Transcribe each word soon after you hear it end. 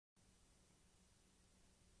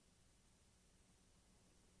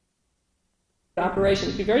operations.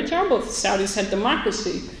 It would be very terrible if the Saudis had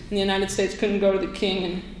democracy and the United States couldn't go to the king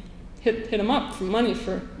and hit him up for money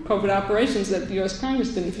for covert operations that the U.S.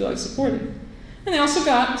 Congress didn't feel like supporting. And they also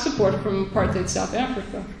got support from apartheid South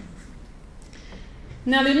Africa.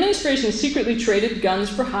 Now, the administration secretly traded guns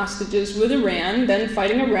for hostages with Iran, then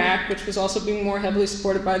fighting Iraq, which was also being more heavily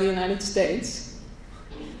supported by the United States,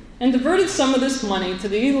 and diverted some of this money to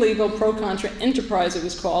the illegal pro-Contra enterprise, it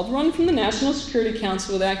was called, run from the National Security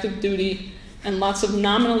Council with active duty and lots of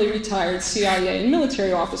nominally retired CIA and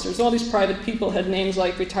military officers. All these private people had names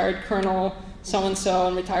like retired Colonel so-and-so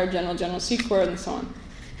and retired General, General Secord, and so on.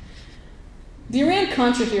 The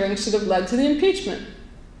Iran-Contra hearings should have led to the impeachment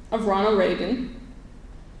of Ronald Reagan,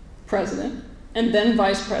 president, and then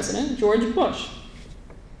Vice President George Bush.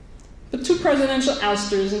 But 2 presidential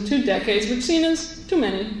ousters in 2 decades were seen as too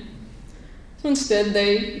many. So instead,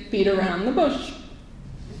 they beat around the bush.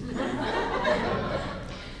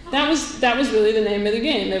 That was really the name of the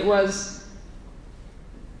game. It was,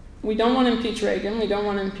 we don't want to impeach Reagan, we don't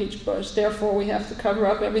want to impeach Bush, therefore we have to cover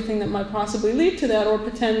up everything that might possibly lead to that or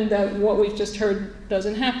pretend that what we've just heard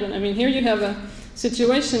doesn't happen. I mean, here you have a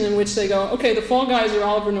situation in which they go, okay, the fall guys are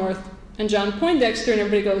Oliver North and John Poindexter, and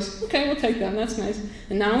everybody goes, okay, we'll take them, that's nice.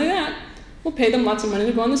 And not only that, we'll pay them lots of money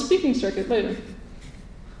to go on the speaking circuit later.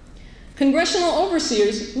 Congressional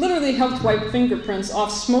overseers literally helped wipe fingerprints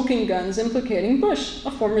off smoking guns implicating Bush,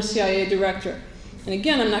 a former CIA director. And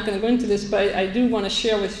again, I'm not going to go into this, but I do want to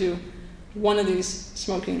share with you one of these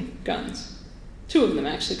smoking guns. 2 of them,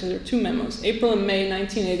 actually, because there are 2 memos. April and May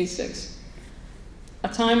 1986, a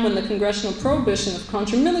time when the congressional prohibition of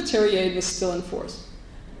contra-military aid was still in force.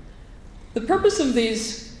 The purpose of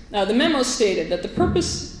these, the memo stated that the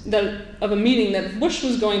purpose of a meeting that Bush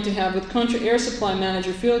was going to have with Contra Air Supply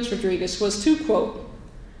Manager Felix Rodriguez was to, quote,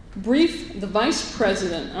 brief the Vice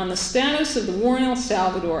President on the status of the war in El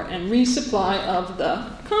Salvador and resupply of the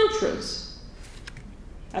Contras.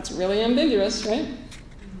 That's really ambiguous, right?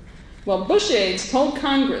 Well, Bush aides told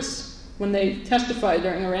Congress when they testified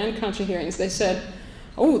during Iran-Contra hearings, they said,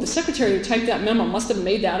 oh, the secretary who typed that memo must have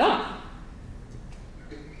made that up.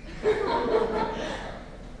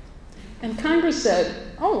 And Congress said,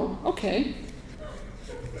 oh, okay.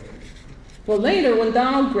 Well, later, when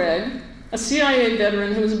Donald Gregg, a CIA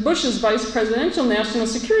veteran who was Bush's vice presidential national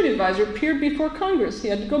security advisor, appeared before Congress, he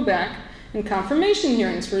had to go back in confirmation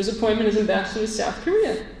hearings for his appointment as ambassador to South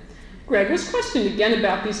Korea. Gregg was questioned again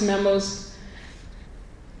about these memos,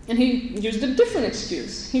 and he used a different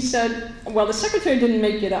excuse. He said, well, the secretary didn't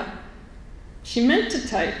make it up. She meant to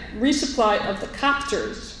type resupply of the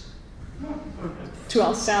copters to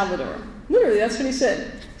El Salvador. Literally, that's what he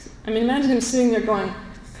said. I mean, imagine him sitting there going,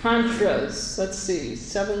 Contras, let's see,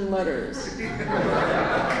 7 letters.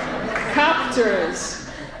 Copters,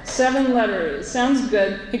 7 letters. Sounds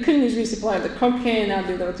good. He couldn't use resupply of the cocaine, that would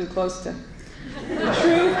be a little too close to the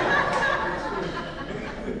truth.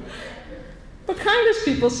 But Congress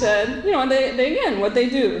people said, you know, they again, what they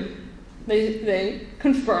do, they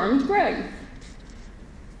confirmed Gregg.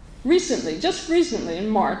 Recently, just recently, in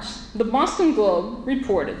March, the Boston Globe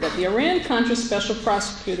reported that the Iran-Contra special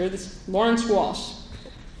prosecutor, this Lawrence Walsh,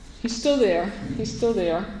 he's still there,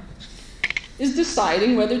 is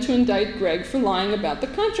deciding whether to indict Gregg for lying about the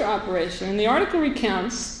Contra operation. And the article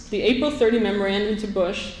recounts the April 30 memorandum to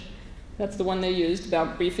Bush, that's the one they used,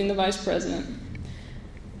 about briefing the vice president.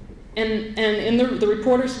 And in the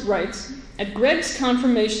reporter writes, at Gregg's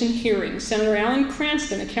confirmation hearing, Senator Alan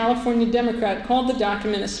Cranston, a California Democrat, called the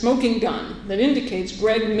document a smoking gun that indicates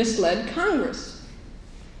Gregg misled Congress.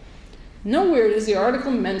 Nowhere does the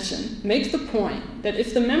article make the point that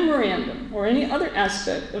if the memorandum or any other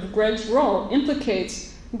aspect of Gregg's role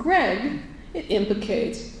implicates Gregg, it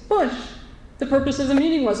implicates Bush. The purpose of the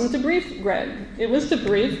meeting wasn't to brief Gregg. It was to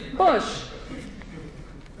brief Bush.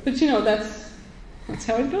 But you know, that's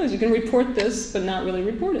how it goes. You can report this, but not really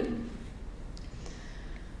report it.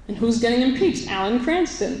 And who's getting impeached? Alan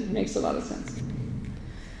Cranston. Makes a lot of sense.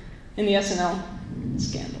 In the SNL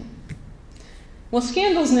scandal. Well,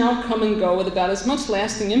 scandals now come and go with about as much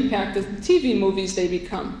lasting impact as the TV movies they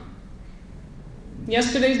become.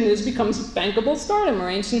 Yesterday's news becomes bankable stardom or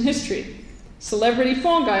ancient history. Celebrity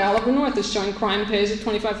fall guy Oliver North is showing crime pays of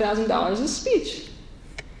 $25,000 as speech.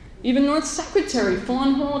 Even North's secretary,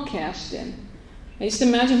 Fawn Hall, cashed in. I used to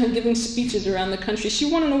imagine her giving speeches around the country.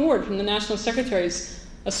 She won an award from the National Secretaries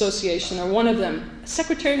Association, or one of them,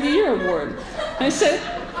 Secretary of the Year award. And I said,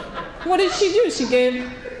 what did she do? She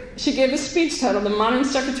gave a speech titled The Modern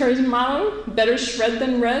Secretary's Motto, Better Shred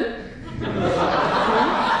Than Red.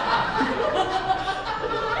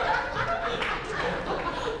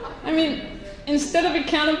 I mean, instead of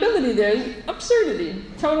accountability, there's absurdity,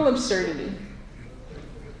 total absurdity.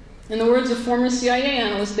 In the words of former CIA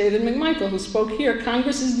analyst David McMichael, who spoke here,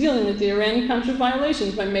 Congress is dealing with the Iran-Contra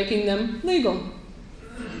violations by making them legal.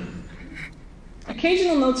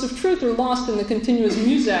 Occasional notes of truth are lost in the continuous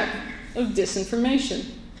muzak of disinformation.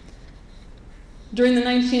 During the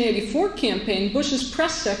 1984 campaign, Bush's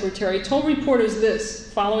press secretary told reporters this,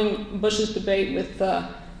 following Bush's debate with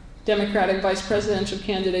Democratic vice presidential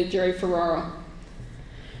candidate Jerry Ferraro,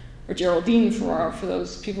 or Geraldine Ferraro, for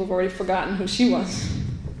those people who've already forgotten who she was.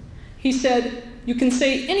 He said, "You can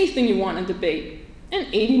say anything you want in debate, and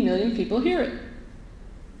 80 million people hear it.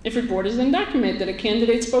 If reporters then document that a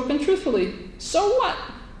candidate spoke untruthfully, so what?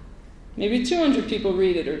 Maybe 200 people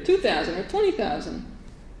read it, or 2,000, or 20,000.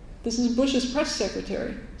 This is Bush's press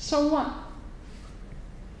secretary. So what?" Of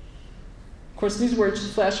course, these words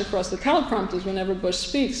flash across the teleprompters whenever Bush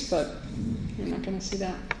speaks, but you're not going to see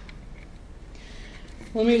that.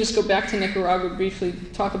 Let me just go back to Nicaragua briefly,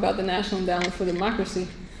 talk about the National Endowment for Democracy.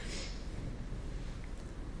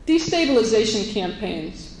 Destabilization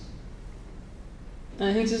campaigns, and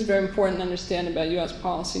I think this is very important to understand about U.S.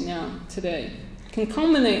 policy now, today, can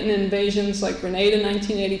culminate in invasions like Grenada in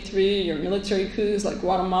 1983, or military coups like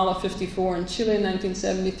Guatemala 54 and Chile in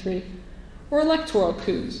 1973, or electoral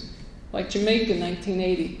coups like Jamaica in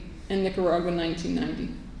 1980 and Nicaragua in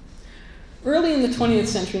 1990. Early in the 20th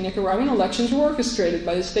century, Nicaraguan elections were orchestrated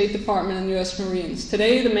by the State Department and U.S. Marines.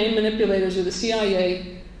 Today, the main manipulators are the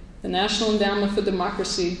CIA, the National Endowment for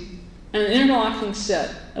Democracy, and an interlocking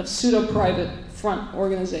set of pseudo-private front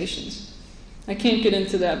organizations. I can't get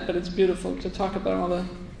into that, but it's beautiful to talk about all the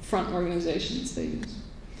front organizations they use.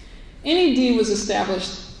 NED was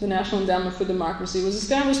established, the National Endowment for Democracy, was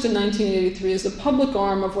established in 1983 as the public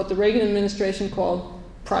arm of what the Reagan administration called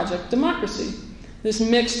Project Democracy, this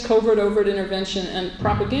mixed covert-overt intervention and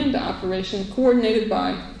propaganda operation coordinated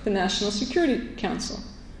by the National Security Council.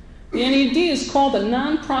 The NED is called a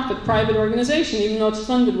non-profit private organization, even though it's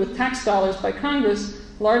funded with tax dollars by Congress,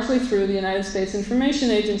 largely through the United States Information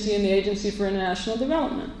Agency and the Agency for International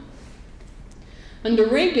Development. Under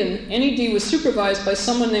Reagan, NED was supervised by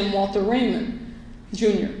someone named Walter Raymond,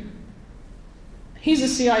 Jr. He's a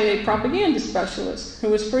CIA propaganda specialist who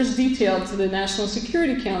was first detailed to the National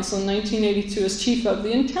Security Council in 1982 as chief of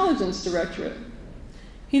the Intelligence Directorate.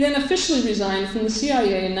 He then officially resigned from the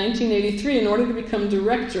CIA in 1983 in order to become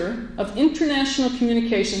Director of International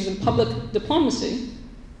Communications and Public Diplomacy,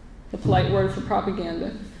 the polite word for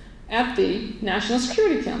propaganda, at the National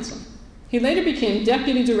Security Council. He later became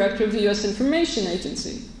Deputy Director of the U.S. Information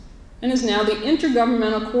Agency and is now the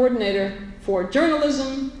Intergovernmental Coordinator for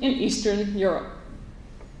Journalism in Eastern Europe,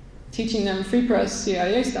 teaching them free press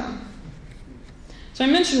CIA style. So I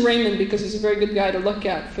mentioned Raymond because he's a very good guy to look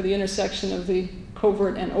at for the intersection of the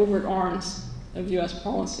covert and overt arms of U.S.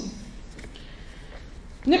 policy.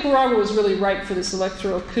 Nicaragua was really ripe for this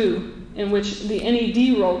electoral coup in which the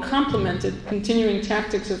NED role complemented continuing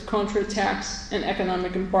tactics of counterattacks and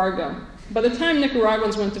economic embargo. By the time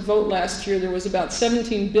Nicaraguans went to vote last year, there was about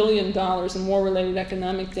 $17 billion in war-related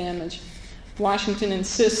economic damage. Washington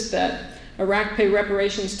insists that Iraq pay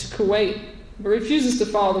reparations to Kuwait, but refuses to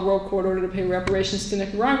follow the World Court order to pay reparations to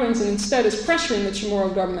Nicaraguans, and instead is pressuring the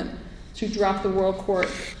Chamorro government to drop the World Court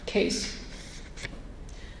case.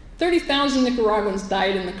 30,000 Nicaraguans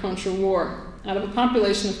died in the Contra War, out of a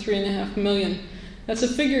population of 3.5 million. That's a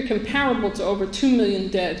figure comparable to over 2 million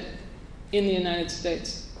dead in the United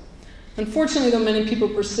States. Unfortunately, though many people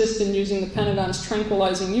persist in using the Pentagon's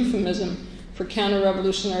tranquilizing euphemism for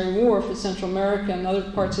counter-revolutionary war for Central America and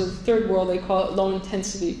other parts of the Third World, they call it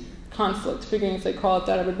low-intensity conflict, figuring if they call it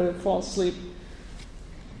that, everybody would fall asleep.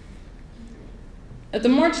 At the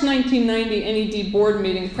March 1990 NED board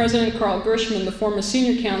meeting, President Carl Gershman, the former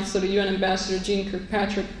senior counsel to UN Ambassador Jeane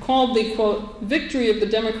Kirkpatrick, called the, quote, victory of the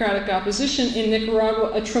democratic opposition in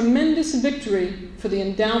Nicaragua a tremendous victory for the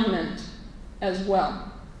endowment as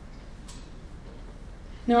well.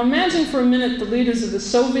 Now imagine for a minute the leaders of the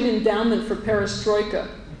Soviet Endowment for Perestroika,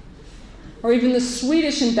 or even the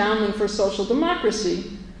Swedish Endowment for Social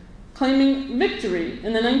Democracy, claiming victory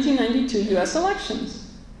in the 1992 US elections.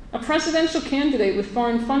 A presidential candidate with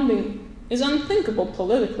foreign funding is unthinkable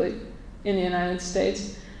politically in the United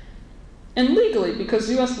States, and legally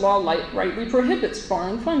because US law rightly prohibits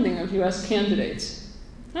foreign funding of US candidates.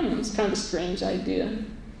 I don't know, it's kind of a strange idea.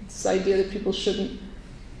 It's the idea that people shouldn't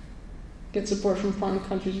get support from foreign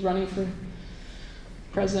countries running for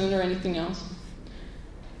president or anything else.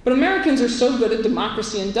 But Americans are so good at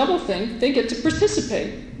democracy and doublethink, they get to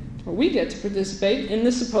participate, or we get to participate, in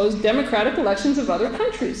the supposed democratic elections of other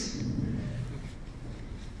countries.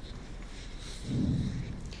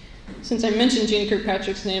 Since I mentioned Jeane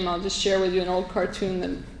Kirkpatrick's name, I'll just share with you an old cartoon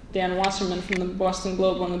that Dan Wasserman from the Boston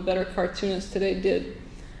Globe, one of the better cartoonists today, did.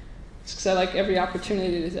 It's because I like every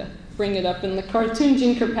opportunity to bring it up. In the cartoon,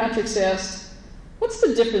 Gene Kirkpatrick's asked, what's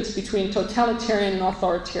the difference between totalitarian and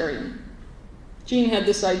authoritarian? Gene had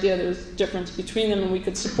this idea there was a difference between them, and we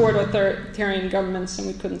could support authoritarian governments and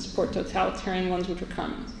we couldn't support totalitarian ones, which were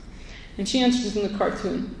communist. And she answers in the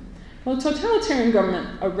cartoon, well, a totalitarian government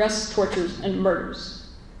arrests, tortures, and murders.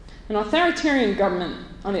 An authoritarian government,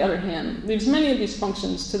 on the other hand, leaves many of these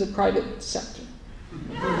functions to the private sector.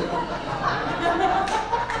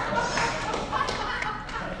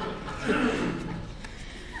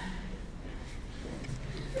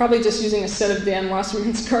 Probably just using a set of Dan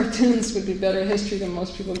Wasserman's cartoons would be better history than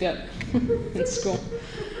most people get in school.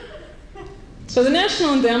 So the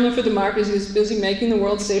National Endowment for Democracy is busy making the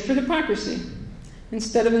world safe for democracy.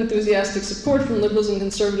 Instead of enthusiastic support from liberals and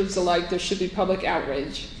conservatives alike, there should be public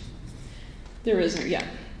outrage. There isn't yet.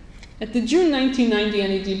 At the June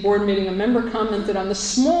 1990 NED board meeting, a member commented on the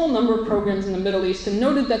small number of programs in the Middle East and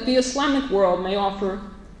noted that the Islamic world may offer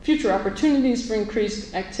future opportunities for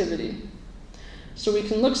increased activity. So we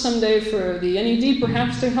can look someday for the NED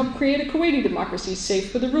perhaps to help create a Kuwaiti democracy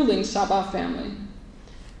safe for the ruling Sabah family.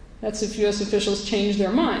 That's if US officials change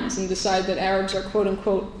their minds and decide that Arabs are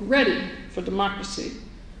quote-unquote ready for democracy.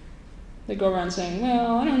 They go around saying,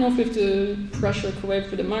 well, I don't know if we have to pressure Kuwait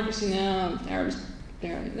for democracy now. Arabs,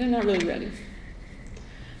 they're not really ready.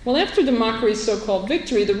 Well, after Democracy's so-called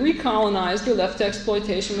victory, the recolonized were left to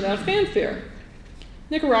exploitation without fanfare.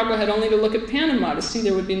 Nicaragua had only to look at Panama to see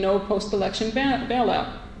there would be no post-election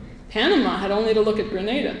bailout. Panama had only to look at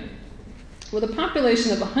Grenada. With a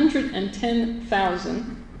population of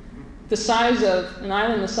 110,000, the size of an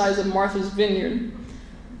island the size of Martha's Vineyard,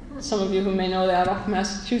 some of you who may know that off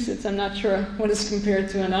Massachusetts, I'm not sure what is compared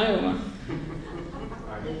to in Iowa.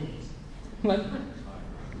 What?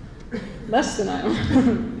 Less than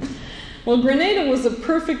Iowa. Well, Grenada was the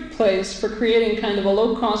perfect place for creating kind of a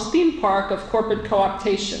low-cost theme park of corporate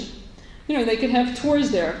co-optation. You know, they could have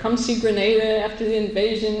tours there. Come see Grenada after the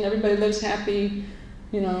invasion. Everybody lives happy,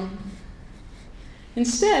 you know.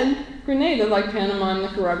 Instead, Grenada, like Panama and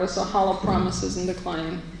Nicaragua, saw hollow promises and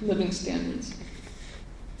declining living standards.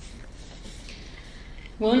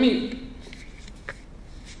 Well, let me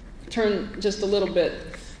turn just a little bit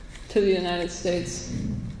to the United States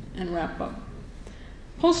and wrap up.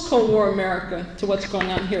 Post-Cold War America, to what's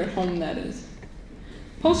going on here at home, that is.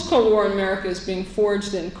 Post-Cold War America is being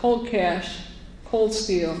forged in cold cash, cold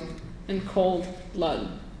steel, and cold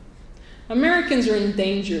blood. Americans are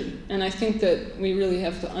endangered, and I think that we really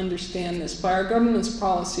have to understand this by our government's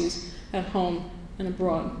policies at home and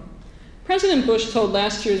abroad. President Bush told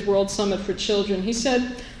last year's World Summit for Children, he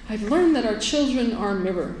said, I've learned that our children are a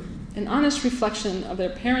mirror, an honest reflection of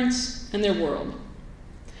their parents and their world.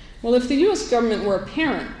 Well, if the US government were a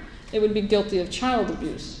parent, it would be guilty of child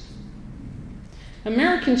abuse.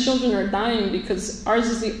 American children are dying because ours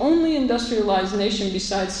is the only industrialized nation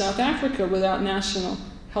besides South Africa without national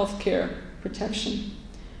health care protection.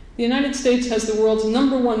 The United States has the world's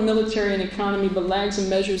 #1 military and economy, but lags in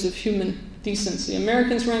measures of human decency.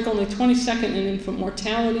 Americans rank only 22nd in infant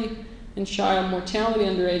mortality and child mortality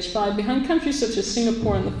under age 5, behind countries such as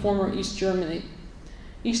Singapore and the former East Germany.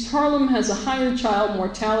 East Harlem has a higher child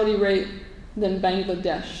mortality rate than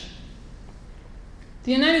Bangladesh.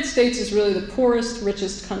 The United States is really the poorest,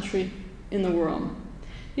 richest country in the world.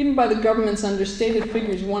 Even by the government's understated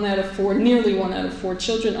figures, nearly one out of four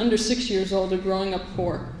children under 6 years old are growing up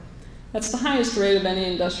poor. That's the highest rate of any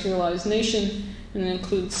industrialized nation, and it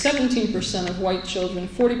includes 17% of white children,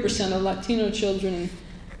 40% of Latino children, and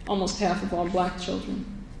almost half of all black children.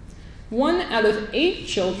 1 out of 8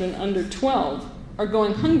 children under 12 are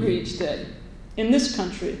going hungry each day in this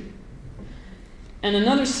country. And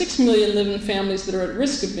another 6 million live in families that are at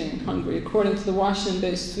risk of being hungry, according to the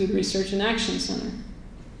Washington-based Food Research and Action Center.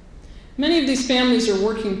 Many of these families are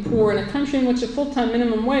working poor in a country in which a full-time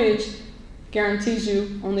minimum wage guarantees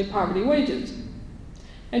you only poverty wages.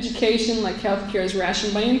 Education, like healthcare, is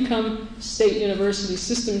rationed by income. State university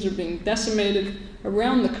systems are being decimated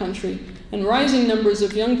around the country, and rising numbers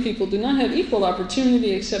of young people do not have equal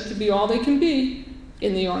opportunity except to be all they can be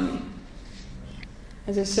in the Army.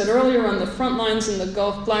 As I said earlier, on the front lines in the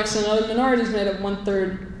Gulf, blacks and other minorities made up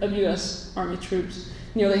 1/3 of U.S. Army troops.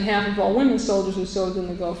 Nearly half of all women soldiers who served in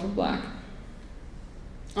the Gulf were black.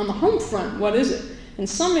 On the home front, what is it? In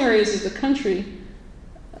some areas of the country,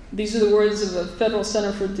 these are the words of the Federal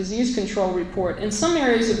Center for Disease Control report, in some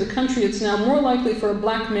areas of the country it's now more likely for a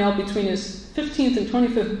black male between his 15th and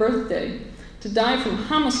 25th birthday to die from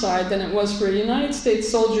homicide than it was for a United States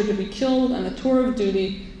soldier to be killed on a tour of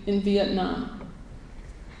duty in Vietnam.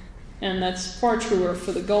 And that's far truer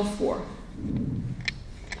for the Gulf War.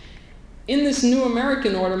 In this new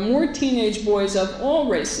American order, more teenage boys of all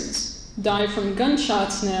races die from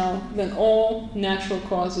gunshots now than all natural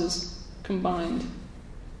causes combined.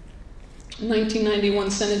 A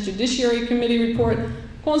 1991 Senate Judiciary Committee report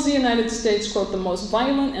calls the United States, quote, the most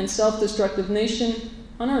violent and self-destructive nation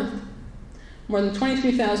on earth. More than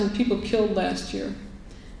 23,000 people killed last year.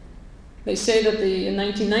 They say that in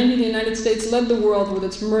 1990, the United States led the world with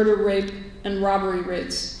its murder, rape, and robbery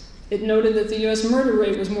rates. It noted that the US murder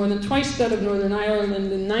rate was more than twice that of Northern Ireland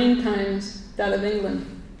and 9 times that of England.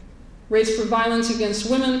 Rates for violence against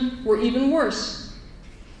women were even worse.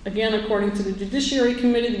 Again, according to the Judiciary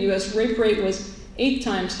Committee, the US rape rate was 8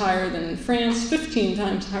 times higher than in France, 15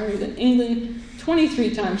 times higher than England,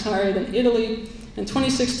 23 times higher than Italy, and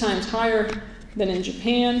 26 times higher than in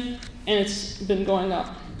Japan, and it's been going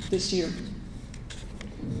up this year.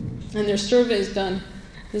 And there's surveys done.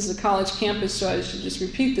 This is a college campus, so I should just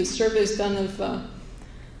repeat this. Surveys done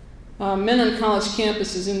of men on college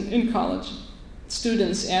campuses in college,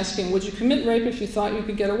 students asking, would you commit rape if you thought you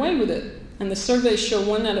could get away with it? And the surveys show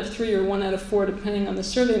 1 out of 3 or 1 out of 4, depending on the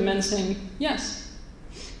survey, men saying yes.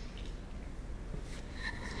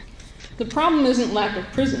 The problem isn't lack of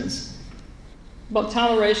prisons, but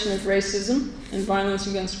toleration of racism and violence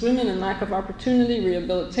against women and lack of opportunity,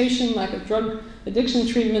 rehabilitation, lack of drug addiction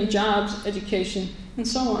treatment, jobs, education, and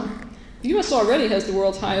so on. The U.S. already has the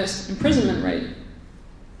world's highest imprisonment rate,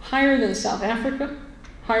 higher than South Africa,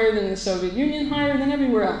 higher than the Soviet Union, higher than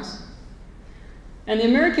everywhere else. And the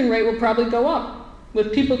American rate will probably go up,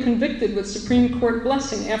 with people convicted with Supreme Court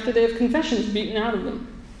blessing after they have confessions beaten out of them.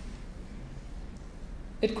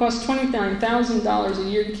 It costs $29,000 a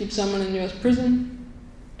year to keep someone in U.S. prison.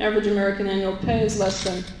 Average American annual pay is less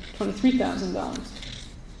than $23,000.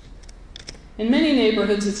 In many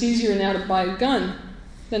neighborhoods, it's easier now to buy a gun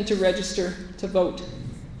than to register to vote.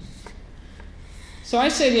 So I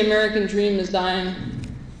say the American dream is dying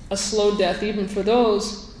a slow death, even for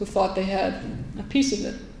those who thought they had a piece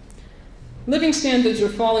of it. Living standards are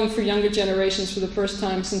falling for younger generations for the first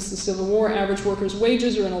time since the Civil War. Average workers'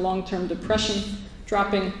 wages are in a long-term depression,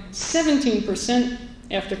 dropping 17%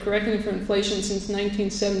 after correcting for inflation since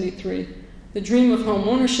 1973. The dream of home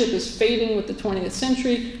ownership is fading with the 20th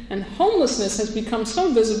century, and homelessness has become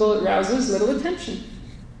so visible it rouses little attention.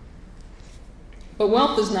 But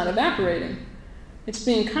wealth is not evaporating. It's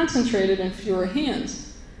being concentrated in fewer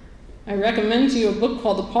hands. I recommend to you a book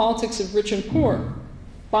called The Politics of Rich and Poor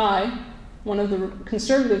by one of the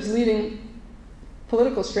conservatives' leading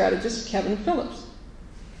political strategists, Kevin Phillips.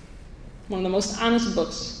 One of the most honest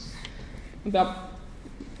books about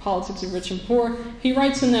Politics of Rich and Poor. He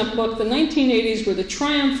writes in that book, the 1980s were the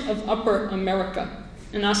triumph of upper America,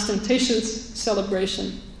 an ostentatious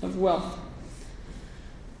celebration of wealth.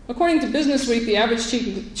 According to Businessweek, the average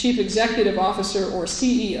chief executive officer, or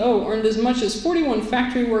CEO, earned as much as 41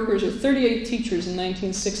 factory workers or 38 teachers in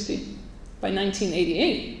 1960. By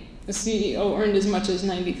 1988, a CEO earned as much as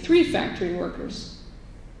 93 factory workers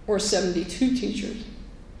or 72 teachers.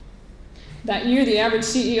 That year, the average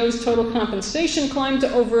CEO's total compensation climbed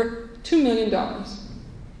to over $2 million,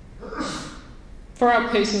 far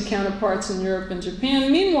outpacing counterparts in Europe and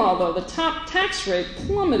Japan. Meanwhile, though, the top tax rate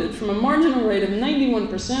plummeted from a marginal rate of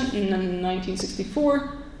 91% in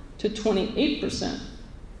 1964 to 28%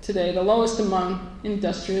 today, the lowest among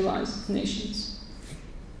industrialized nations.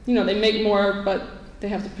 You know, they make more, but they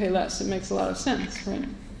have to pay less. It makes a lot of sense, right?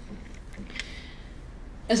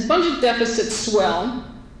 As budget deficits swell,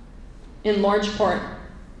 in large part,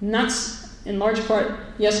 yes,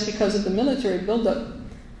 because of the military buildup,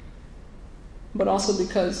 but also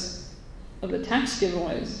because of the tax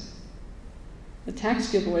giveaways. The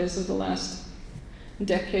tax giveaways of the last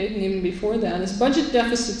decade and even before that. As budget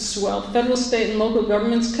deficits swell, federal, state, and local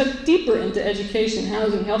governments cut deeper into education,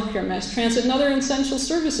 housing, healthcare, mass transit, and other essential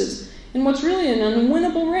services in what's really an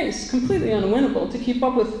unwinnable race, completely unwinnable, to keep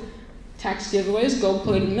up with tax giveaways,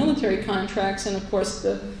 gold-plated military contracts, and of course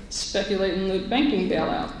the speculate and loot banking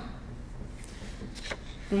bailout.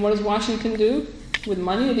 And what does Washington do with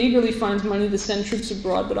money? It eagerly finds money to send troops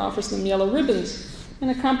abroad, but offers them yellow ribbons in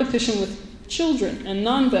a competition with children and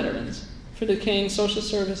non-veterans for decaying social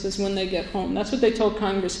services when they get home. That's what they told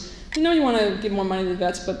Congress. You know you want to give more money to the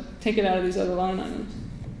vets, but take it out of these other line items.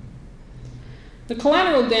 The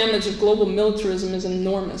collateral damage of global militarism is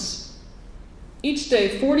enormous. Each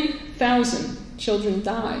day, 40,000 children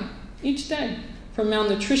die, each day, from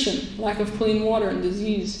malnutrition, lack of clean water, and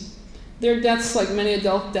disease. Their deaths, like many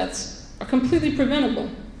adult deaths, are completely preventable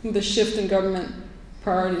with a shift in government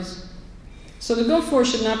priorities. So the Gulf War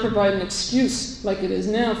should not provide an excuse, like it is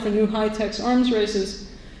now, for new high-tech arms races,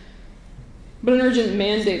 but an urgent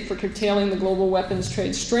mandate for curtailing the global weapons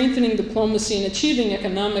trade, strengthening diplomacy, and achieving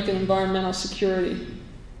economic and environmental security.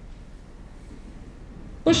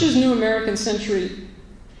 Bush's new American century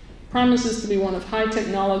promises to be one of high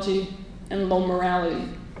technology and low morality,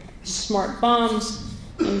 smart bombs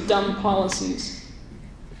and dumb policies.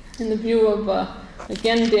 In the view of,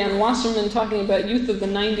 again, Dan Wasserman talking about youth of the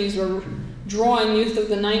 90s, or drawing youth of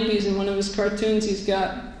the 90s in one of his cartoons, he's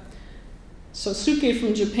got Sosuke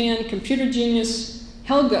from Japan, computer genius;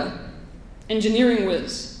 Helga, engineering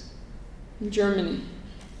whiz in Germany.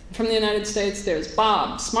 From the United States, there's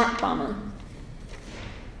Bob, smart bomber.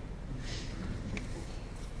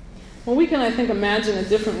 Well, we can, I think, imagine a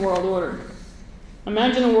different world order.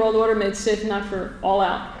 Imagine a world order made safe not for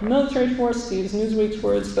all-out military force, to use Newsweek's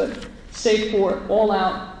words, but safe for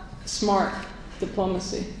all-out smart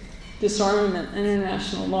diplomacy, disarmament, and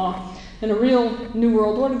international law. In a real new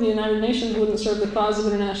world order, the United Nations wouldn't serve the cause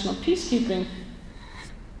of international peacekeeping,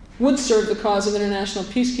 would serve the cause of international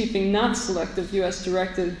peacekeeping, not selective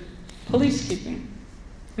US-directed policekeeping.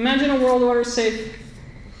 Imagine a world order safe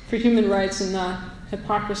for human rights and not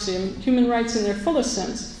hypocrisy, and human rights in their fullest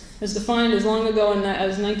sense, as defined as long ago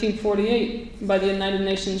as 1948 by the United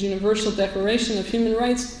Nations Universal Declaration of Human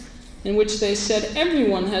Rights, in which they said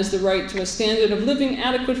everyone has the right to a standard of living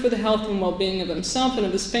adequate for the health and well-being of himself and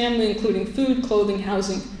of his family, including food, clothing,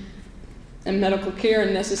 housing, and medical care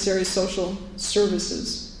and necessary social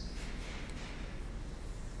services.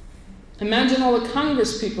 Imagine all the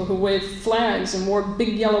Congress people who waved flags and wore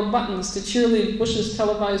big yellow buttons to cheerlead Bush's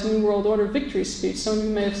televised New World Order victory speech. Some of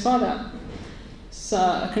you may have saw that.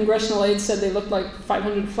 A congressional aide said they looked like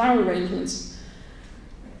 500 flower arrangements.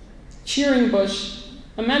 Cheering Bush.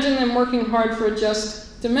 Imagine them working hard for a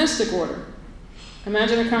just domestic order.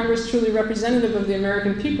 Imagine a Congress truly representative of the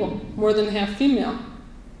American people, more than half female,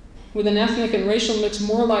 with an ethnic and racial mix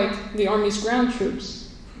more like the Army's ground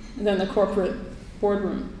troops than the corporate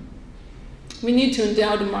boardroom. We need to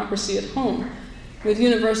endow democracy at home with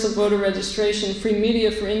universal voter registration, free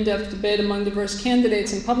media for in-depth debate among diverse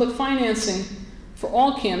candidates, and public financing for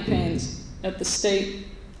all campaigns at the state,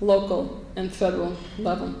 local, and federal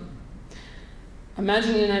level.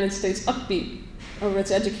 Imagine the United States upbeat over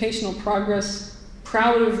its educational progress,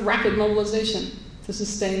 proud of rapid mobilization to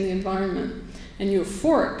sustain the environment, and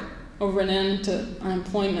euphoric over an end to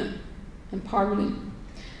unemployment and poverty.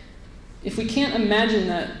 If we can't imagine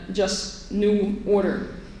that just new order,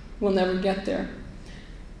 we'll never get there.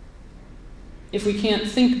 If we can't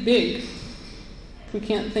think big,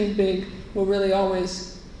 we'll really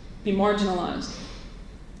always be marginalized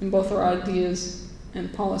in both our ideas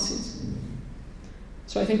and policies.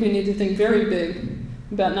 So I think we need to think very big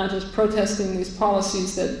about not just protesting these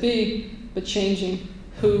policies that be, but changing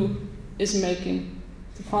who is making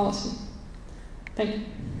the policy. Thank you.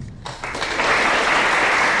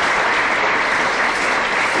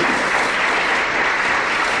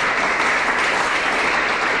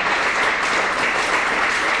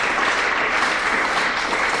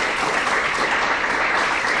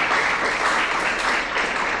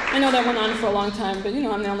 I know that went on for a long time, but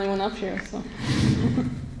I'm the only one up here, so.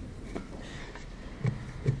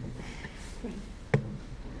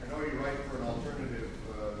 I know you write for an alternative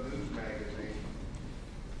news magazine.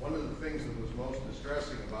 One of the things that was most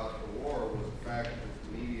distressing about the war was the fact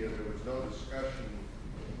that the media, there was no discussion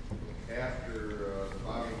after the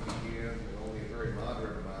bombing began, and only a very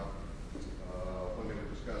moderate amount when they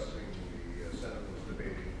were discussing, the Senate was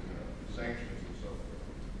debating sanctions and so forth.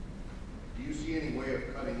 Do you see any way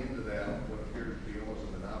of cutting into that, what appears to be almost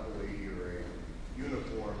a monopoly or a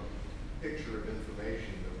uniform picture of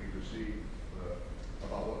information that we receive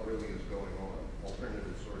about what really is going on,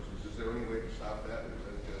 alternative sources? Is there any way to stop that, or is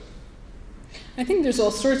that just? I think there's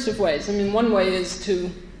all sorts of ways. I mean, one way is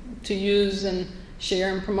to use and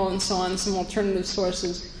share and promote and so on some alternative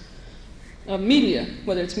sources of media,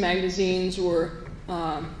 whether it's magazines or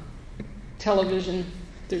television.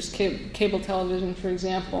 There's cable television, for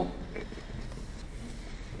example,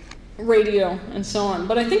 radio, and so on.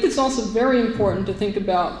 But I think it's also very important to think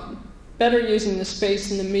about better using the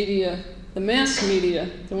space in the media, the mass media,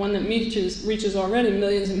 the one that reaches already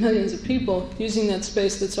millions and millions of people, using that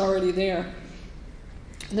space that's already there.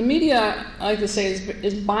 The media, I like to say,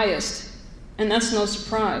 is biased, and that's no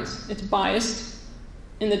surprise. It's biased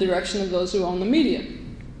in the direction of those who own the media.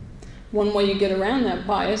 One way you get around that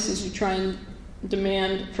bias is you try and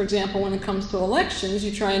demand, for example, when it comes to elections,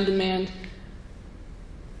 you try and demand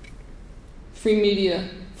free media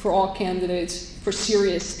for all candidates for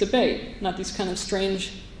serious debate, not these kind of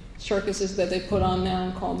strange circuses that they put on now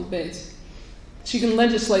and call debates. So you can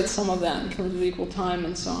legislate some of that in terms of equal time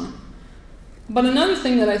and so on. But another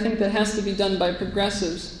thing that I think that has to be done by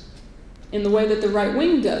progressives in the way that the right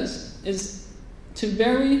wing does is to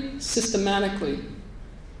very systematically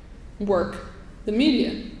work the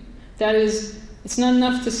media. That is, it's not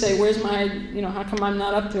enough to say, where's my, how come I'm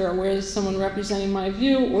not up there, or where's someone representing my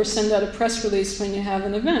view, or send out a press release when you have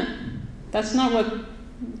an event. That's not what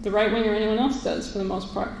the right wing or anyone else does for the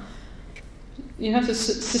most part. You have to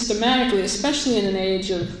systematically, especially in an age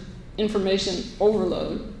of information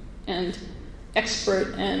overload and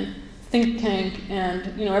expert and think tank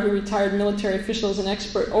and every retired military official is an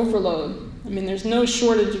expert overload. I mean, there's no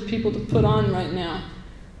shortage of people to put on right now.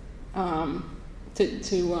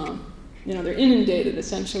 They're inundated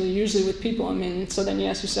essentially, usually with people. I mean, so then you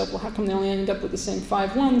ask yourself, well, how come they only end up with the same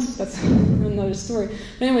 5 ones? That's another story.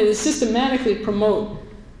 But anyway, they systematically promote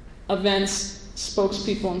events,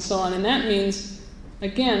 spokespeople, and so on. And that means,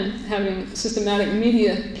 again, having systematic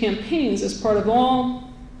media campaigns as part of all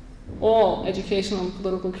educational and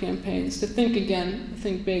political campaigns, to think again,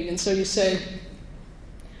 think big. And so you say,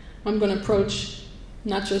 I'm going to approach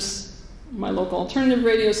not just my local alternative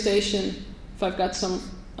radio station, if I've got some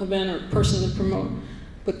event or person to promote,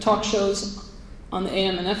 but talk shows on the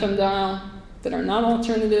AM and FM dial that are not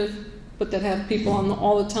alternative, but that have people on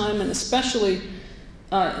all the time, and especially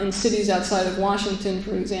in cities outside of Washington,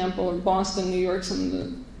 for example, or Boston, New York,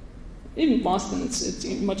 even Boston, it's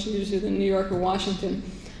much easier than New York or Washington,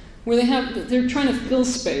 where they're trying to fill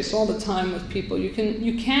space all the time with people. You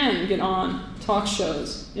can get on talk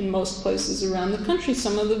shows in most places around the country,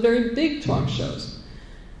 some of the very big talk shows,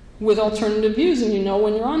 with alternative views, and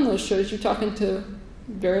when you're on those shows, you're talking to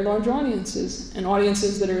very large audiences, and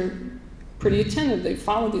audiences that are pretty attentive. They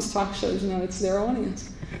follow these talk shows, it's their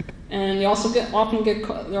audience. And you also they're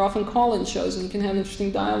often call-in shows, and you can have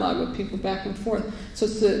interesting dialogue with people back and forth. So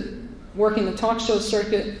it's working the talk show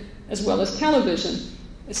circuit as well as television.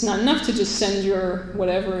 It's not enough to just send your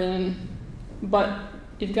whatever in, but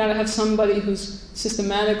you've got to have somebody who's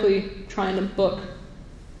systematically trying to book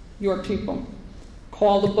your people.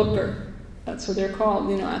 Call the booker. That's what they're called,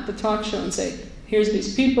 at the talk show, and say, here's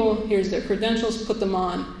these people, here's their credentials, put them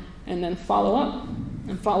on, and then follow up,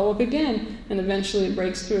 and follow up again, and eventually it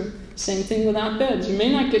breaks through. Same thing with op-eds. You may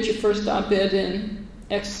not get your first op-ed in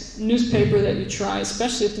X newspaper that you try,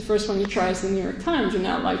 especially if the first one you try is the New York Times, you're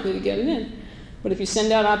not likely to get it in. But if you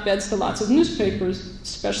send out op-eds to lots of newspapers,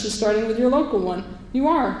 especially starting with your local one, you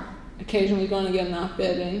are occasionally going to get an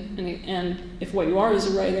op-ed in, and if what you are is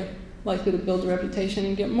a writer, likely to build a reputation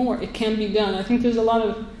and get more. It can be done. I think there's a lot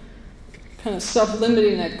of kind of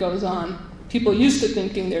self-limiting that goes on. People used to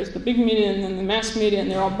thinking there's the big media and then the mass media, and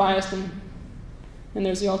they're all biased, and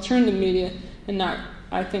there's the alternative media, and not,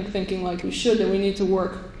 I think, thinking like we should, that we need to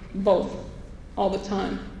work both all the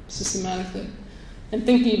time, systematically. And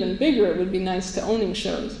think even bigger, it would be nice to owning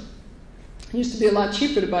shows. It used to be a lot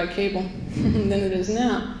cheaper to buy cable than it is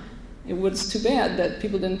now. It was too bad that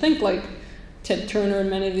people didn't think like Ted Turner and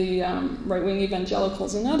many of the right-wing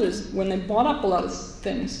evangelicals and others, when they bought up a lot of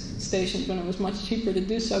stations, when it was much cheaper to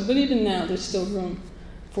do so. But even now, there's still room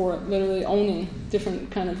for literally owning different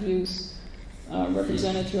kind of views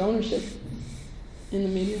represented through ownership in the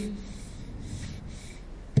media.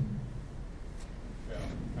 Yeah,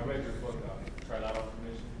 I read your book, Trilateral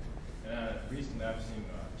Commission, and recently I've seen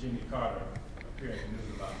Jimmy Carter appear in the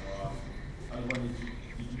news a lot more often. I was wondering,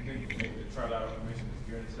 did you think that maybe the Trilateral Commission is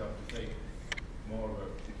gearing itself to take more of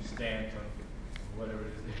a stance on whatever it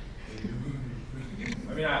is they do?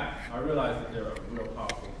 I mean, I realize that they're a real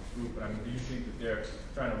powerful group, but I mean, do you think that they're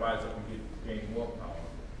trying to rise up and gain more power?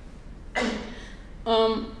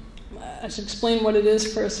 I should explain what it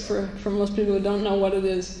is first for most people who don't know what it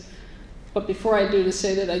is. But before I do, to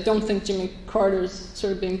say that I don't think Jimmy Carter's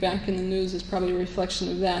sort of being back in the news is probably a reflection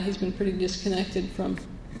of that. He's been pretty disconnected from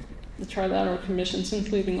the Trilateral Commission since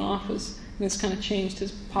leaving office. And it's kind of changed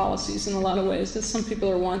his policies in a lot of ways, that some people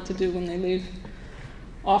are wont to do when they leave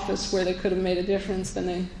office, where they could have made a difference, then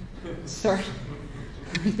they start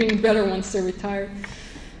being better once they're retired.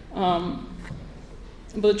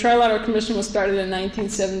 But the Trilateral Commission was started in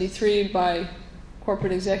 1973 by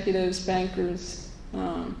corporate executives, bankers,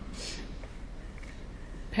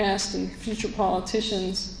 past and future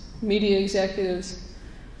politicians, media executives,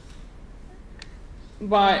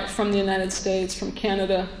 from the United States, from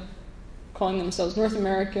Canada, calling themselves North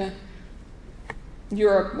America,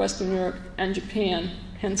 Europe, Western Europe, and Japan,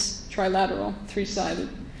 hence trilateral, three-sided,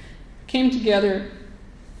 came together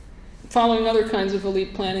following other kinds of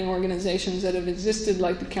elite planning organizations that have existed,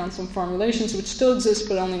 like the Council on Foreign Relations, which still exists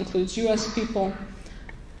but only includes U.S. people,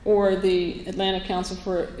 or the Atlantic Council,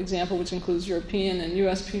 for example, which includes European and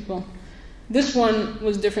U.S. people. This one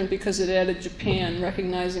was different because it added Japan,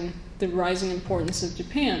 recognizing the rising importance of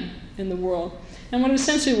Japan in the world. And what it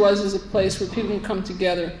essentially was is a place where people can come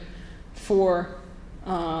together for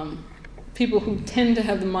people who tend to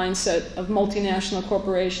have the mindset of multinational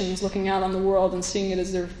corporations looking out on the world and seeing it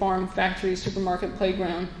as their farm, factory, supermarket,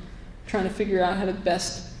 playground, trying to figure out how to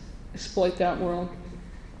best exploit that world.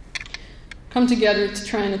 Come together to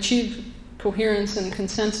try and achieve coherence and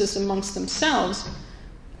consensus amongst themselves.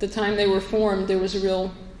 At the time they were formed, there was a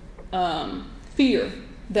real fear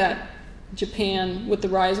that Japan, with the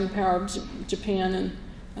rising power of Japan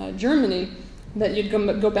and Germany, that you'd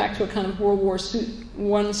go back to a kind of World War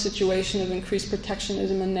I situation of increased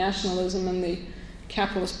protectionism and nationalism and the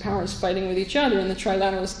capitalist powers fighting with each other, and the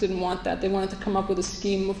trilateralists didn't want that. They wanted to come up with a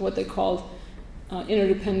scheme of what they called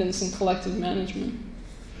interdependence and collective management.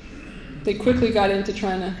 They quickly got into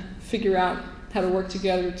trying to figure out how to work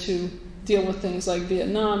together to deal with things like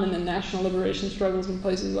Vietnam and the national liberation struggles in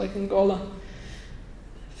places like Angola,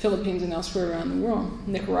 Philippines, and elsewhere around the world,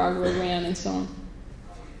 Nicaragua, Iran, and so on.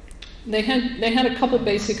 They had a couple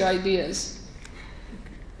basic ideas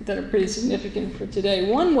that are pretty significant for today.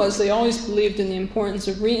 One was they always believed in the importance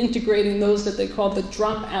of reintegrating those that they called the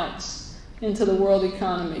dropouts into the world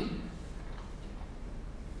economy,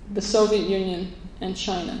 the Soviet Union and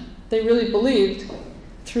China. They really believed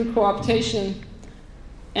through co-optation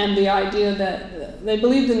and the idea that they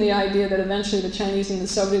believed in the idea that eventually the Chinese and the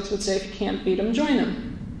Soviets would say, if you can't beat them, join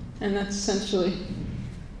them. And that's essentially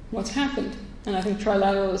what's happened. And I think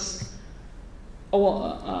trilateralists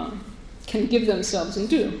can give themselves, and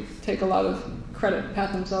do, take a lot of credit,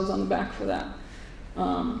 pat themselves on the back for that,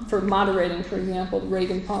 for moderating, for example, the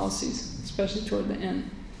Reagan policies, especially toward the end.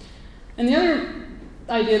 And the other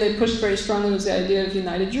idea they pushed very strongly was the idea of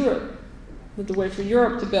united Europe, that the way for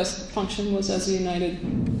Europe to best function was as a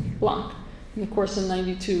united bloc. And of course, in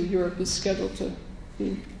 '92, Europe is scheduled to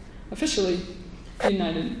be officially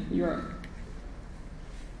united Europe.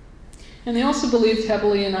 And they also believed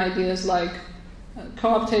heavily in ideas like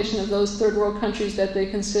co-optation of those third world countries that they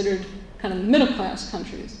considered kind of middle-class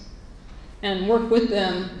countries, and work with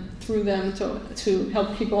them, through them, to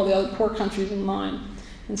help keep all the other poor countries in line.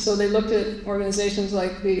 And so they looked at organizations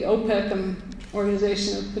like the OPEC,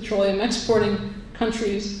 Organization of Petroleum Exporting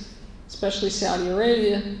Countries, especially Saudi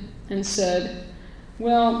Arabia, and said,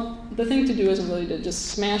 well, the thing to do isn't really to just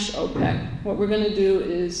smash OPEC. What we're going to do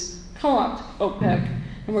is co-opt OPEC,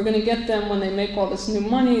 and we're going to get them, when they make all this new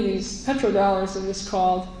money, these petrodollars that it's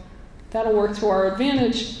called, that'll work to our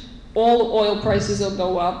advantage. All the oil prices will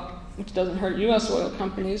go up, which doesn't hurt U.S. oil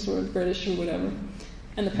companies or British or whatever.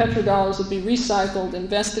 And the petrodollars will be recycled,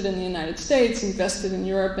 invested in the United States, invested in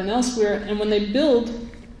Europe and elsewhere. And when they build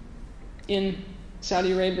in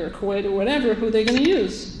Saudi Arabia or Kuwait or whatever, who are they going to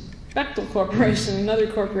use? Bechtel Corporation and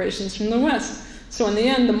other corporations from the West. So in the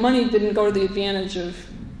end, the money didn't go to the advantage of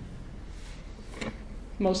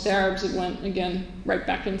most Arabs. It went, again, right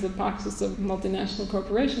back into the pockets of multinational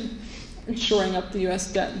corporations, and shoring up the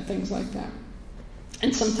U.S. debt and things like that.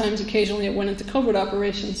 And sometimes, occasionally, it went into covert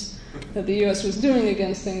operations that the U.S. was doing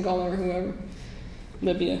against Angola or whoever,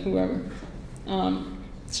 Libya, whoever.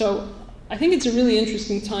 So I think it's a really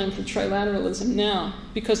interesting time for trilateralism now,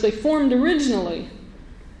 because they formed originally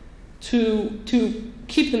to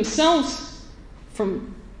keep themselves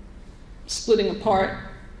from splitting apart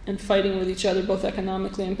and fighting with each other, both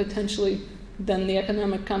economically and potentially then the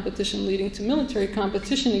economic competition leading to military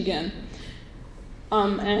competition again,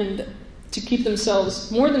 and to keep themselves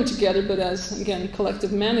more than together, but as, again,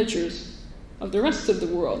 collective managers of the rest of the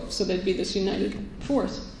world, so they'd be this united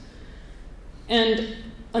force. And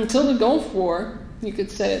until the Gulf War, you could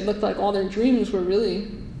say it looked like all their dreams were really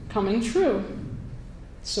coming true.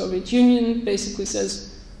 Soviet Union basically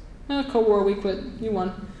says, Cold War, we quit, you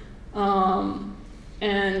won.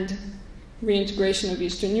 And reintegration of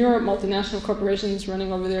Eastern Europe, multinational corporations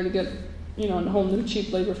running over there to get, a whole new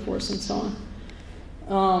cheap labor force and so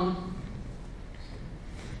on.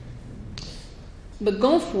 The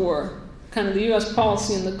Gulf War, kind of the U.S.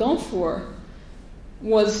 policy in the Gulf War,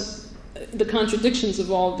 was the contradictions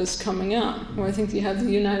of all of this coming out, where I think you have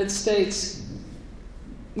the United States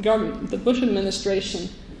government, the Bush administration,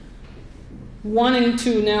 wanting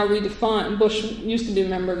to now redefine. Bush used to be a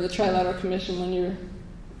member of the Trilateral Commission. When you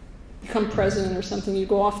become president or something, you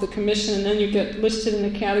go off the commission, and then you get listed in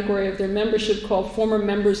a category of their membership called former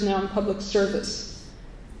members now in public service.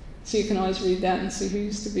 So you can always read that and see who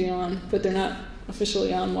used to be on, but they're not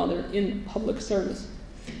officially on while they're in public service.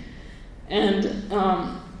 And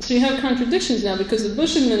so you have contradictions now, because the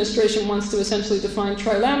Bush administration wants to essentially define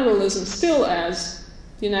trilateralism still as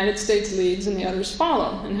the United States leads and the others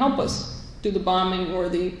follow and help us do the bombing or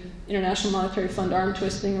the International Monetary Fund arm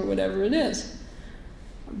twisting or whatever it is.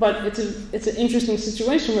 But it's an interesting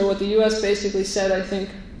situation where what the U.S. basically said, I think,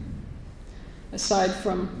 aside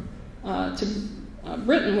from to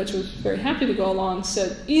Britain, which was very happy to go along,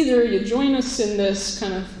 said either you join us in this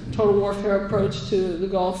kind of total warfare approach to the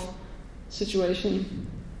Gulf situation,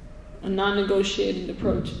 a non-negotiated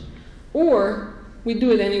approach, or we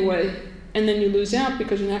do it anyway, and then you lose out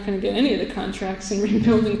because you're not going to get any of the contracts in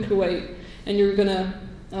rebuilding Kuwait, and you're going to,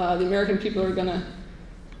 the American people are going to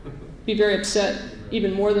be very upset,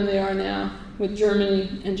 even more than they are now, with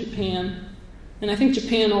Germany and Japan. And I think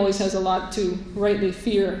Japan always has a lot to rightly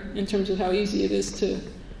fear in terms of how easy it is to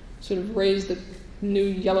sort of raise the new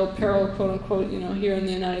yellow peril, quote unquote, here in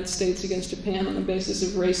the United States against Japan on the basis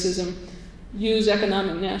of racism, use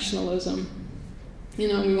economic nationalism. We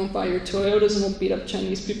won't buy your Toyotas and we'll beat up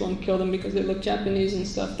Chinese people and kill them because they look Japanese and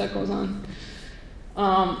stuff. That goes on.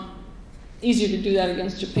 Easier to do that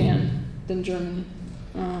against Japan than Germany.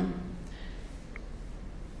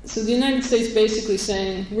 So the United States basically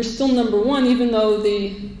saying, we're still number one, even though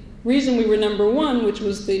the reason we were number one, which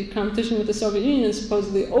was the competition with the Soviet Union, is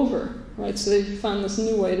supposedly over, right? So they found this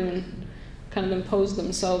new way to kind of impose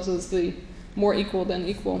themselves as the more equal than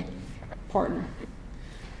equal partner.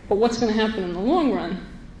 But what's going to happen in the long run,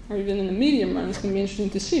 or even in the medium run, is going to be interesting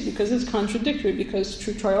to see, because it's contradictory, because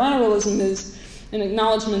true trilateralism is an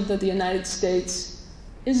acknowledgement that the United States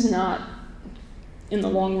is not, in the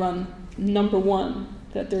long run, number one,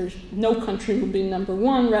 that there's no country will be number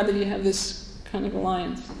one, rather you have this kind of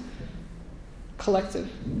alliance, collective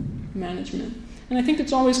management. And I think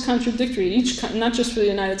it's always contradictory, not just for the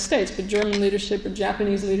United States, but German leadership or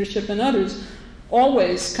Japanese leadership and others,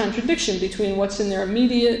 always contradiction between what's in their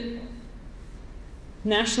immediate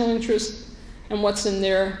national interest and what's in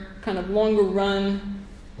their kind of longer run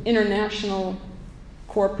international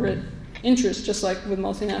corporate interest, just like with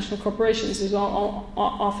multinational corporations. There's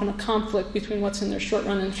often a conflict between what's in their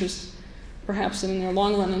short-run interest, perhaps, and in their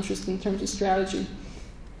long-run interest in terms of strategy.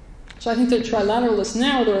 So I think they're trilateralists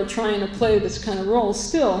now that are trying to play this kind of role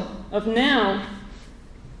still, of now,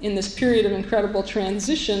 in this period of incredible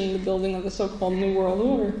transition, the building of the so-called New World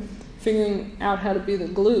Order, figuring out how to be the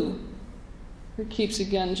glue that keeps,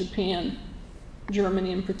 again, Japan,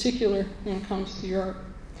 Germany in particular, when it comes to Europe,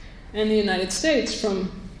 and the United States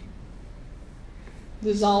from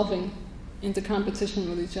dissolving into competition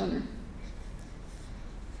with each other.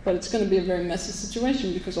 But it's going to be a very messy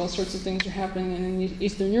situation because all sorts of things are happening in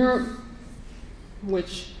Eastern Europe,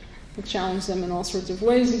 which will challenge them in all sorts of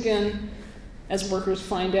ways again, as workers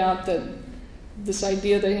find out that this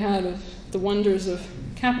idea they had of the wonders of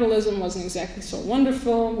capitalism wasn't exactly so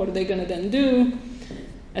wonderful. What are they going to then do?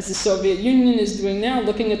 As the Soviet Union is doing now,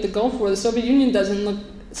 looking at the Gulf War, the Soviet Union doesn't look,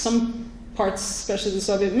 some parts, especially the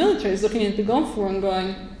Soviet military, is looking at the Gulf War and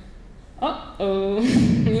going, uh-oh,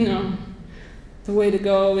 the way to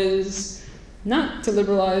go is not to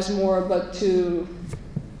liberalize more,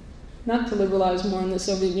 not to liberalize more in the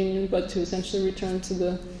Soviet Union, but to essentially return to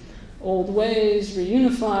the old ways,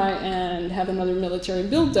 reunify, and have another military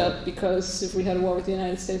build-up, because if we had a war with the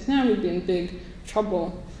United States now, we'd be in big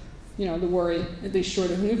trouble, the worry, at least short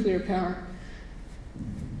of nuclear power.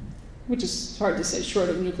 Which is hard to say short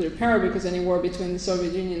of nuclear power, because any war between the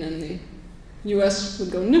Soviet Union and the US would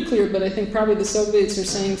go nuclear, but I think probably the Soviets are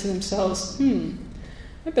saying to themselves,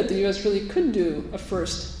 I bet the US really could do a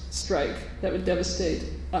first strike that would devastate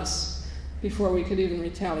us before we could even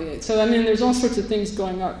retaliate. So, there's all sorts of things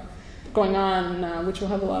going on, which will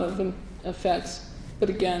have a lot of effects. But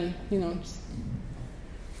again,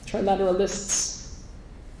 trilateralists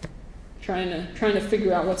trying to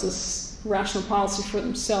figure out what's a rational policy for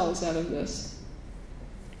themselves out of this.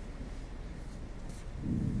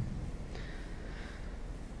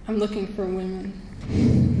 I'm looking for women.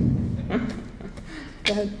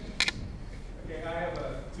 Go ahead. Okay, I have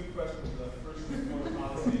two questions. The first is more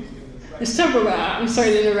policy. There's several. I'm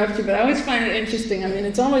sorry to interrupt you, but I always find it interesting.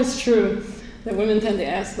 It's always true that women tend to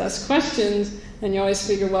ask less questions, and you always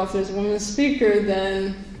figure, well, if there's a woman speaker,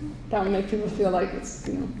 then that will make people feel like it's,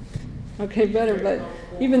 okay, better. But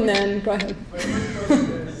even then, go ahead. My first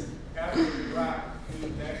question is, after Iraq,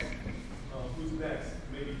 who's next? Who's next?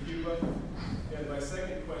 Maybe Cuba? And my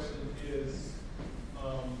second question is,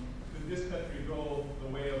 could this country go the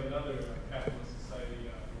way of another capitalist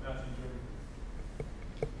society, Nazi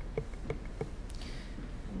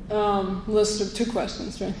Germany? List of two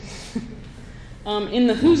questions, right? In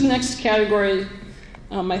the who's next category,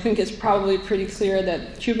 I think it's probably pretty clear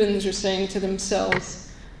that Cubans are saying to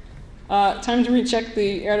themselves, time to recheck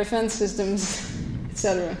the air defense systems,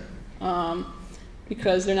 etc.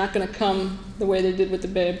 Because they're not going to come the way they did with the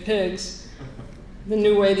Bay of Pigs. the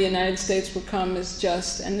new way the United States will come is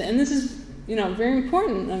just, and this is, very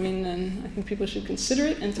important. I mean, and I think people should consider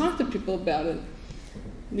it and talk to people about it.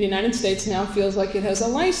 The United States now feels like it has a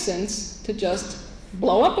license to just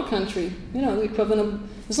blow up a country. The equivalent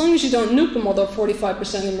of, as long as you don't nuke them, although 45%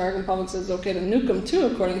 of the American public says it's okay to nuke them too,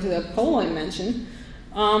 according to that poll I mentioned.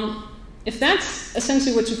 If that's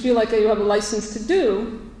essentially what you feel like you have a license to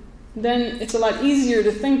do, then it's a lot easier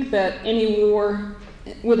to think that any war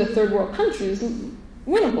with a third world country is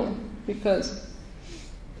winnable, because,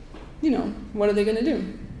 what are they going to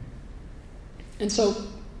do? And so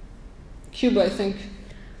Cuba, I think,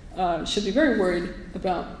 should be very worried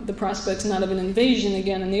about the prospects, not of an invasion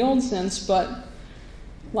again in the old sense, but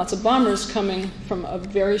lots of bombers coming from a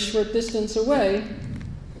very short distance away,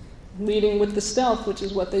 leading with the stealth, which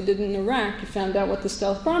is what they did in Iraq. You found out what the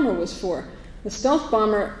stealth bomber was for. The stealth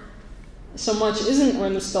bomber so much isn't, or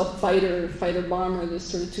the stealth fighter bomber, there's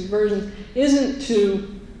sort of two versions, isn't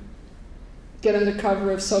to get under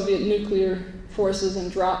cover of Soviet nuclear forces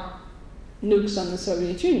and drop nukes on the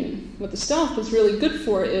Soviet Union. What the stealth is really good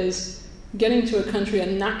for is getting to a country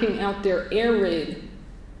and knocking out their air raid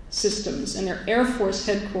systems and their Air Force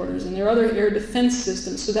headquarters and their other air defense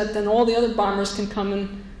systems, so that then all the other bombers can come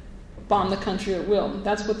and bomb the country at will.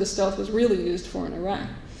 That's what the stealth was really used for in Iraq.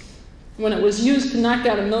 When it was used to knock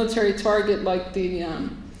out a military target like the,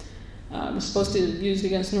 was supposed to be used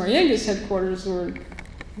against Noriega's headquarters, or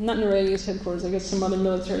not Noriega's headquarters, I guess some other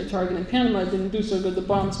military target in Panama, didn't do so good, the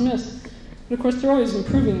bombs missed. But of course, they're always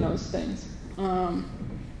improving those things.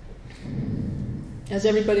 As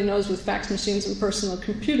everybody knows, with fax machines and personal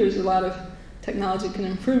computers, a lot of technology can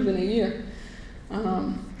improve in a year.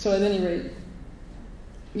 So at any rate,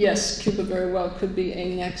 yes, Cuba very well could be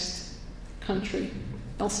a next country.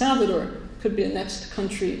 El Salvador could be a next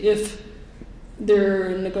country if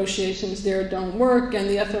their negotiations there don't work, and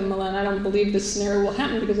the FMLN, I don't believe this scenario will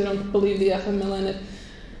happen because I don't believe the FMLN,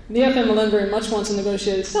 the FMLN very much wants a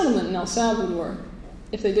negotiated settlement in El Salvador.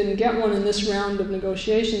 If they didn't get one in this round of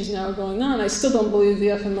negotiations now going on, I still don't believe the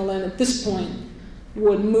FMLN at this point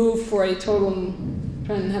would move for a total,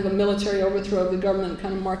 trying to have a military overthrow of the government,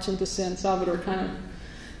 kind of march into San Salvador kind of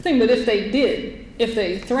thing. But if they did, if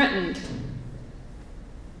they threatened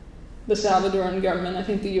the Salvadoran government, I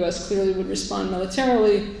think the U.S. clearly would respond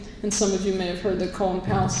militarily, and some of you may have heard that Colin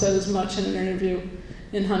Powell said as much in an interview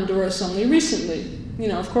in Honduras only recently.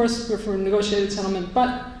 Of course, we're for a negotiated settlement,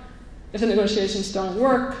 but if the negotiations don't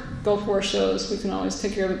work, Gulf War shows we can always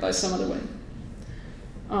take care of it by some other way.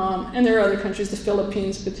 And there are other countries, the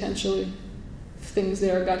Philippines potentially, things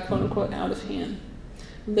there got quote-unquote out of hand.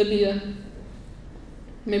 Libya,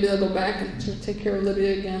 maybe they'll go back and sort of take care of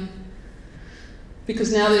Libya again,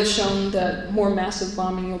 because now they've shown that more massive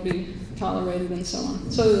bombing will be tolerated and so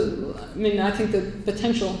on. So, I think the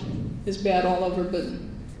potential is bad all over, but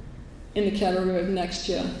in the category of next,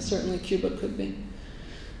 yeah, certainly Cuba could be.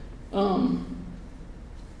 And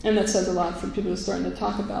that says a lot for people who are starting to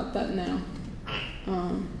talk about that now.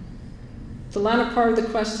 The latter part of the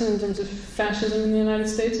question in terms of fascism in the United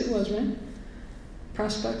States, it was, right?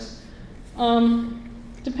 Prospects.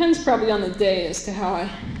 Depends probably on the day as to how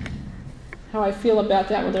I feel about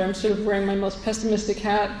that, whether I'm sort of wearing my most pessimistic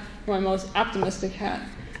hat or my most optimistic hat.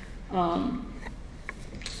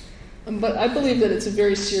 But I believe that it's a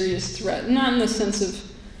very serious threat, not in the sense of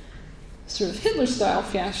sort of Hitler-style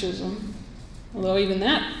fascism, although even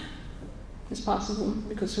that is possible,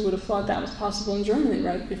 because who would have thought that was possible in Germany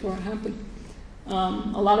right before it happened?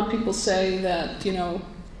 A lot of people say that,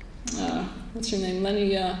 what's her name,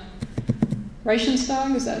 Leni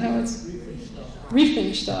Reichenstag, is that how it's?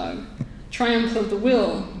 Riefenstahl, Triumph of the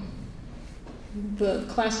Will, the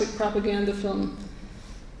classic propaganda film.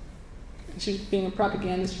 She, being a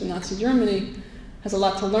propagandist for Nazi Germany, has a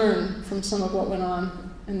lot to learn from some of what went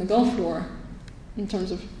on in the Gulf War in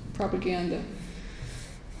terms of propaganda.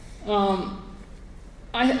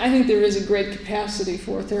 I think there is a great capacity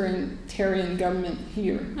for authoritarian government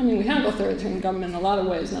here. We have authoritarian government in a lot of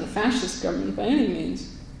ways, not a fascist government by any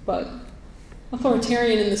means, but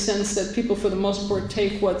authoritarian in the sense that people for the most part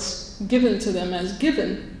take what's given to them as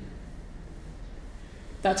given.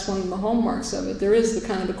 That's one of the hallmarks of it. There is the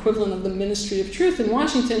kind of equivalent of the Ministry of Truth in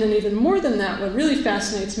Washington, and even more than that, what really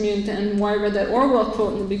fascinates me, and why I read that Orwell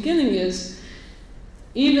quote in the beginning, is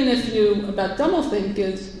even if you, about doublethink,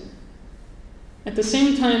 is at the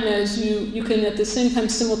same time as you can at the same time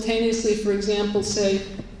simultaneously, for example, say,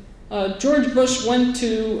 George Bush went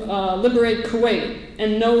to liberate Kuwait,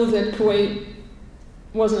 and know that Kuwait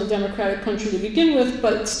wasn't a democratic country to begin with,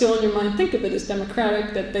 but still in your mind think of it as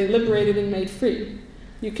democratic, that they liberated and made free.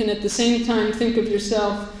 You can at the same time think of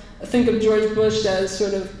George Bush as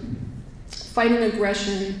sort of fighting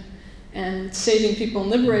aggression and saving people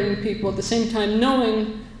and liberating people, at the same time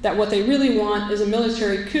knowing that what they really want is a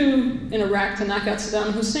military coup in Iraq to knock out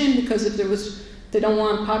Saddam Hussein, because if there was, they don't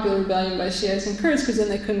want popular rebellion by Shiites and Kurds because then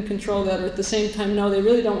they couldn't control that, or at the same time, no, they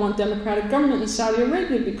really don't want democratic government in Saudi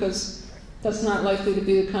Arabia because that's not likely to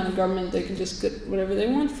be the kind of government they can just get whatever they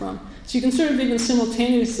want from. So you can sort of even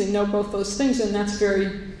simultaneously know both those things, and that's very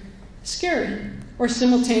scary. Or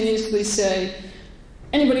simultaneously say,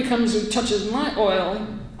 anybody comes who touches my oil,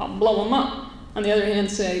 I'll blow them up. On the other hand,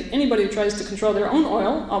 say, anybody who tries to control their own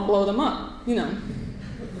oil, I'll blow them up, you know.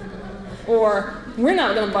 Or, we're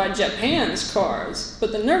not going to buy Japan's cars,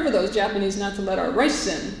 but the nerve of those Japanese not to let our rice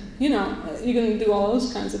in. You know, you can do all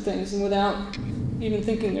those kinds of things, and without even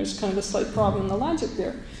thinking there's kind of a slight problem in the logic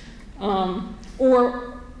there.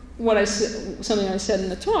 Or what I said, something I said in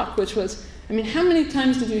the talk, which was, I mean, how many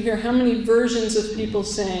times did you hear how many versions of people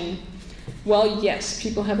saying, well, yes,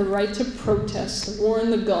 people have a right to protest the war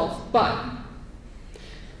in the Gulf, but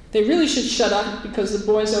they really should shut up because the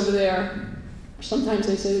boys over there, sometimes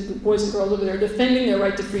they say the boys and girls over there are defending their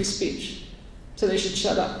right to free speech, so they should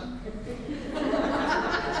shut up.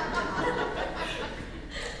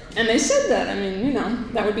 And they said that. I mean, you know,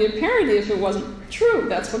 that would be a parody if it wasn't true.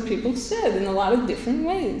 That's what people said in a lot of different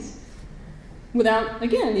ways. Without,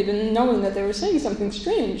 again, even knowing that they were saying something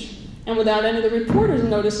strange. And without any of the reporters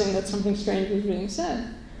noticing that something strange was being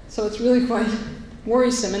said. So it's really quite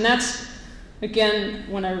worrisome. And that's, again,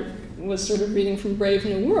 when I was sort of reading from Brave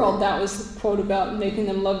New World, that was the quote about making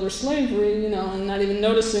them love their slavery, you know, and not even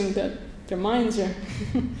noticing that their minds are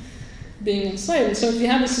being enslaved. And so if you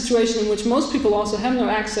have a situation in which most people also have no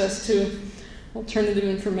access to alternative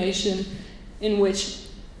information, in which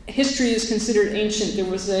history is considered ancient, there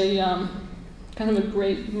was a kind of a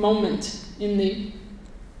great moment in the,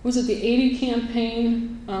 was it the 80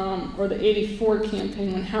 campaign or the 84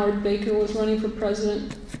 campaign when Howard Baker was running for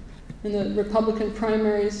president in the Republican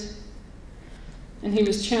primaries, and he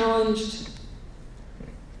was challenged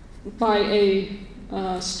by a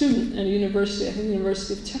student at a university, I think the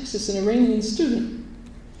University of Texas, an Iranian student,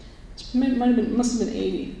 must have been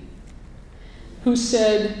 80, who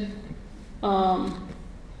said,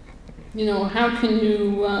 you know, how can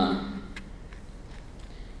you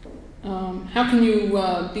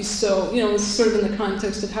be so, you know, it's sort of in the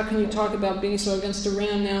context of how can you talk about being so against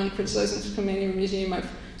Iran now and criticizing the Khomeini regime. I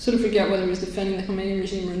sort of forget whether he was defending the Khomeini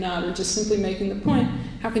regime or not, or just simply making the point,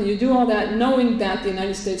 how can you do all that knowing that the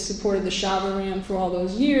United States supported the Shah of Iran for all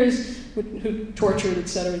those years, who tortured, et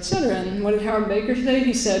cetera, et cetera. And what did Howard Baker say?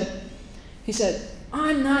 He said,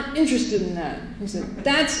 I'm not interested in that. He said,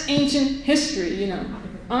 that's ancient history, you know.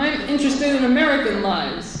 I'm interested in American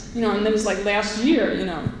lives, you know, and that was like last year, you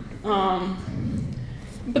know.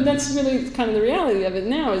 But that's really kind of the reality of it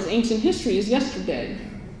now, is ancient history is yesterday.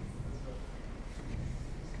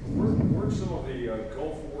 Weren't some of the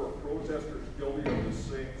Gulf War protesters guilty of the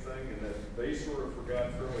same thing, and that they sort of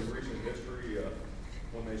forgot fairly recent history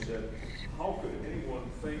when they said, how could anyone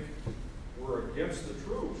think we're against the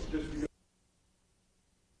troops just because